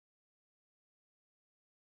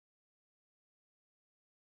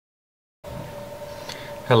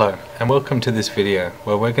Hello and welcome to this video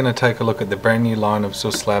where we're going to take a look at the brand new line of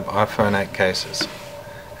Zuslab iPhone 8 cases.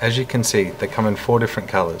 As you can see, they come in 4 different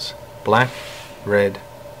colours: black, red,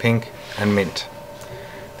 pink and mint.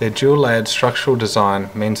 Their dual layered structural design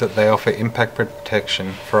means that they offer impact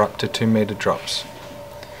protection for up to 2 meter drops.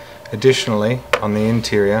 Additionally, on the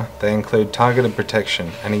interior they include targeted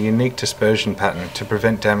protection and a unique dispersion pattern to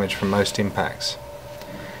prevent damage from most impacts.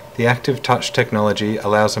 The active touch technology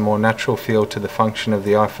allows a more natural feel to the function of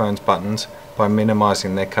the iPhone's buttons by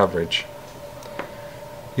minimizing their coverage.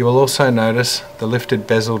 You will also notice the lifted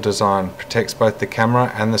bezel design protects both the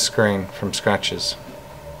camera and the screen from scratches.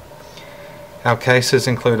 Our cases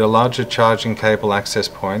include a larger charging cable access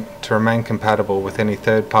point to remain compatible with any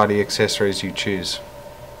third-party accessories you choose.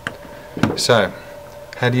 So,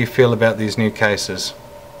 how do you feel about these new cases?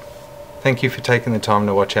 Thank you for taking the time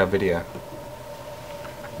to watch our video.